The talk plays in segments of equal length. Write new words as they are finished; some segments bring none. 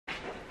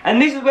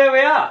And this is where we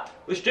are.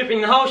 We're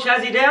stripping the whole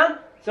chassis down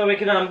so we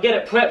can get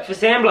it prepped for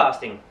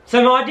sandblasting.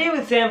 So my idea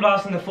with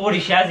sandblasting the 40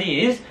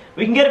 chassis is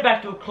we can get it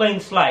back to a clean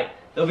slate.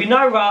 There'll be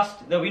no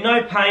rust, there'll be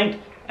no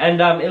paint,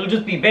 and it'll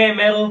just be bare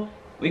metal.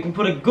 We can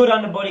put a good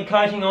underbody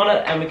coating on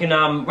it and we can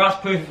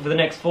rust proof it for the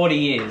next 40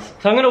 years.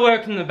 So I'm going to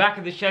work from the back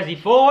of the chassis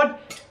forward.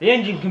 The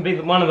engine can be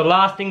one of the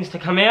last things to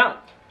come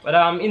out.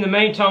 But in the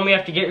meantime we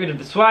have to get rid of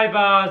the sway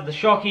bars, the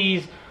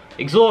shockies,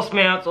 exhaust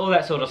mounts, all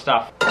that sort of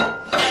stuff.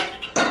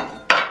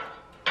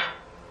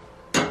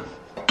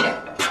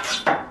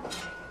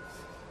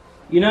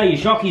 You know your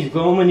shockie's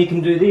gone when you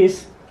can do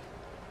this.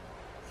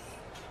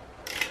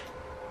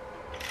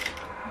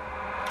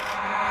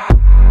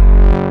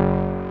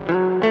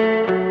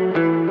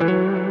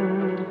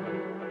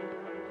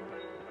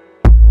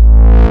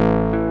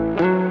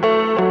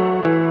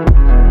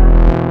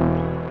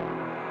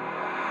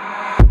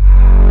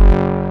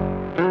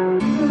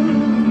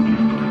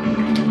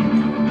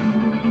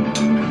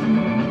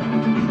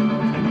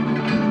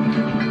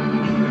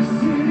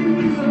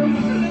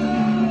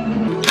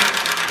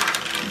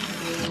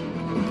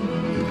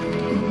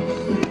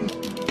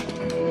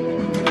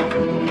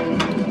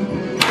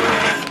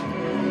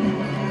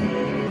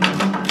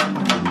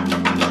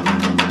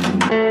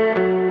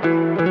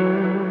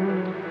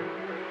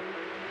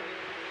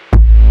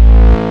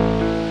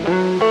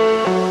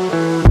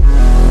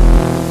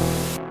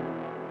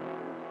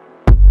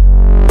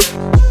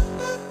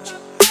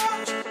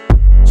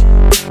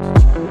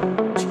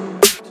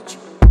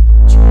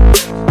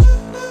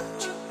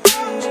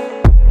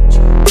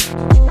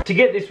 To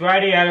get this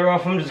radiator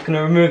off, I'm just going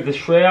to remove the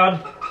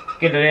shroud,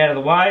 get it out of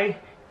the way,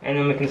 and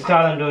then we can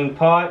start undoing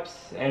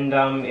pipes, and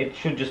it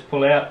should just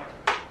pull out.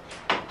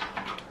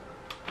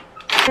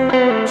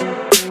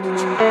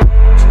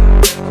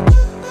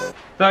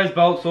 Those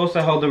bolts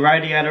also hold the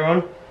radiator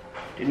on,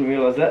 didn't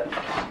realise that.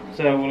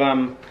 So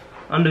we'll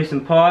undo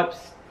some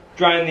pipes,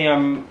 drain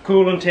the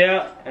coolant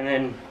out, and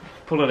then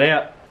pull it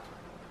out.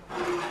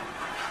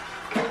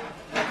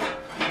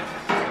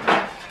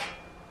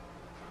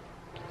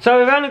 So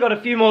we've only got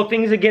a few more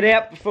things to get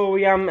out before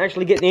we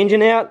actually get the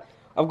engine out.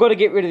 I've got to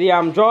get rid of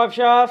the drive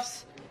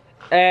shafts,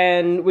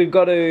 and we've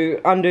got to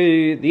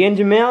undo the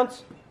engine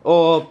mounts,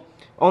 or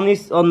on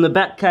the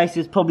back case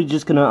it's probably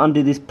just going to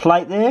undo this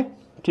plate there,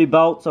 2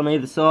 bolts on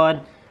either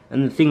side,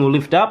 and the thing will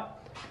lift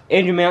up.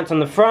 Engine mounts on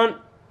the front,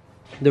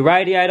 the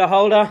radiator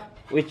holder,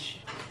 which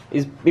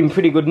is in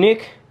pretty good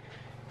nick,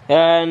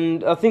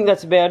 and I think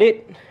that's about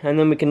it, and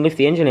then we can lift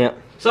the engine out.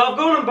 So I've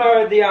gone and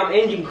borrowed the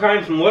engine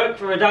crane from work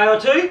for a day or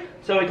two,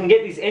 so we can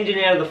get this engine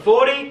out of the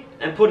 40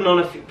 and put it on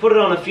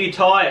a few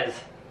tyres.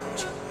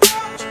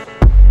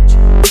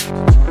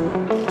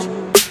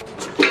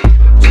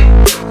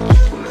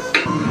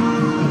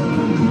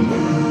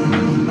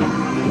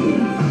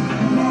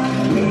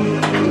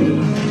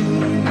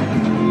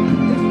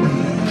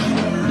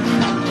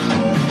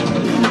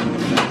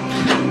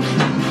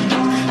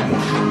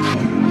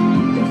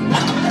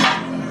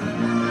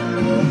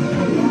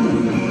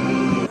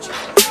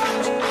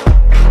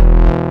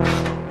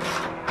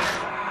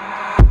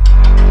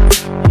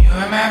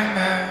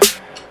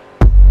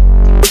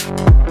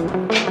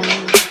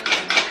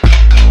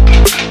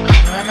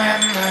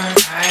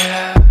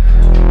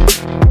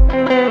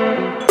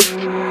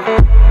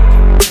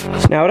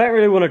 Now I don't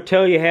really want to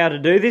tell you how to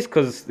do this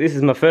because this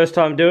is my first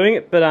time doing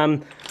it, but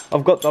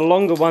I've got the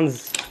longer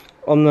ones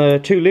on the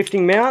 2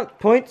 lifting mount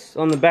points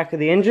on the back of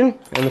the engine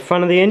and the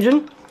front of the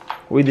engine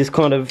with this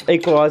kind of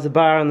equalizer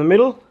bar in the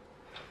middle.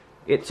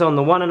 It's on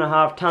the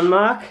 1.5 ton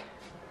mark,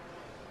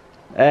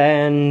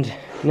 and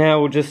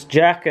now we'll just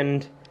jack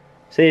and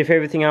see if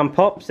everything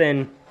pops,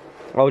 and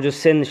I'll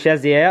just send the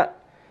chassis out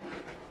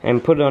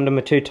and put it under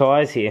my 2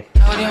 tyres here.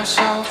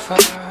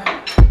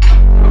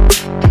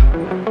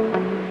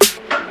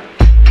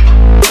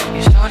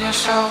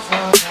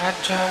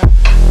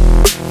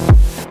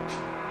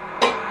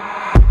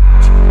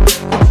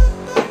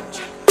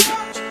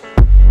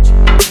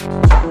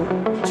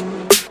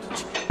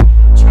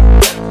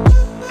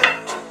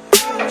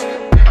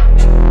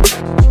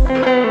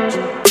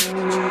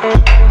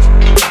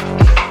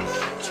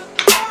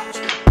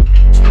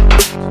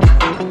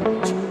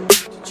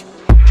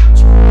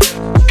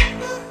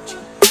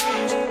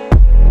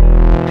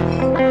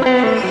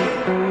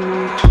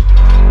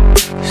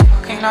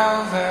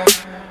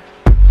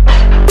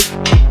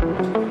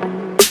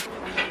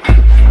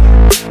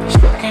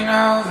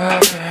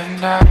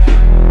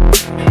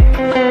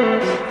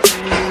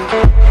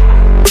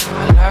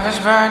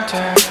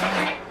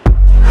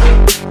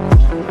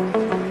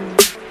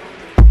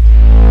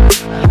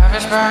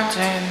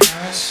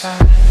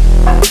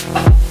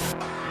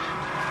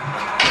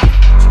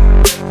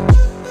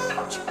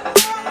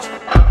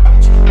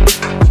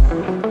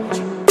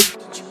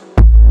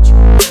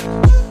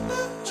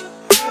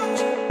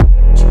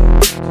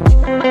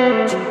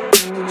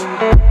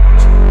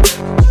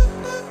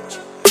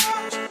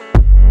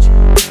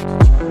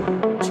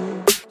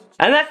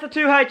 And that's the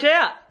 2H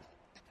out.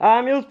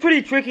 It was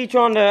pretty tricky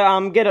trying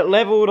to get it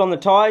levelled on the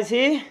tyres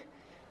here.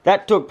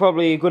 That took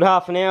probably a good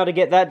half an hour to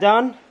get that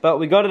done, but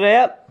we got it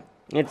out.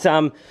 It's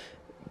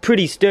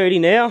pretty sturdy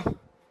now.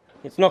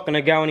 It's not going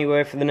to go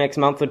anywhere for the next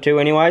month or two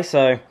anyway,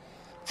 so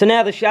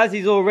now the chassis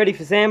is all ready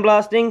for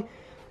sandblasting.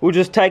 We'll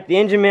just take the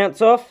engine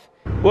mounts off.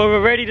 Well,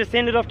 we're ready to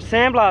send it off to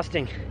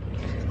sandblasting.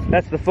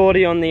 That's the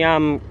 40 on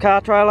the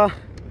car trailer.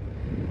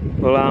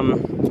 We'll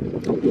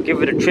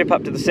give it a trip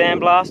up to the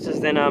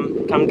sandblasters, then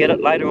come get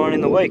it later on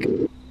in the week.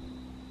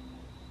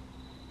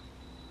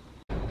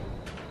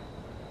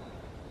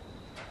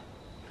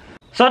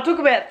 So it took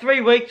about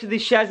 3 weeks for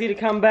this chassis to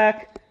come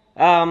back.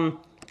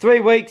 3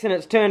 weeks and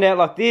it's turned out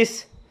like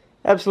this.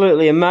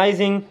 Absolutely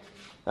amazing.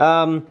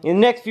 In the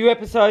next few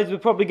episodes we're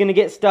probably going to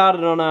get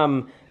started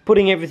on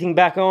putting everything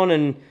back on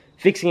and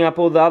fixing up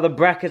all the other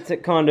brackets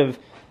that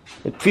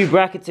a few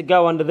brackets that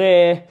go under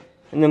there,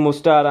 and then we'll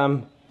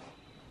start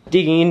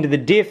digging into the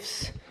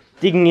diffs,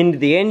 digging into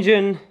the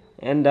engine,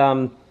 and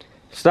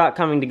start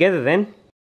coming together then.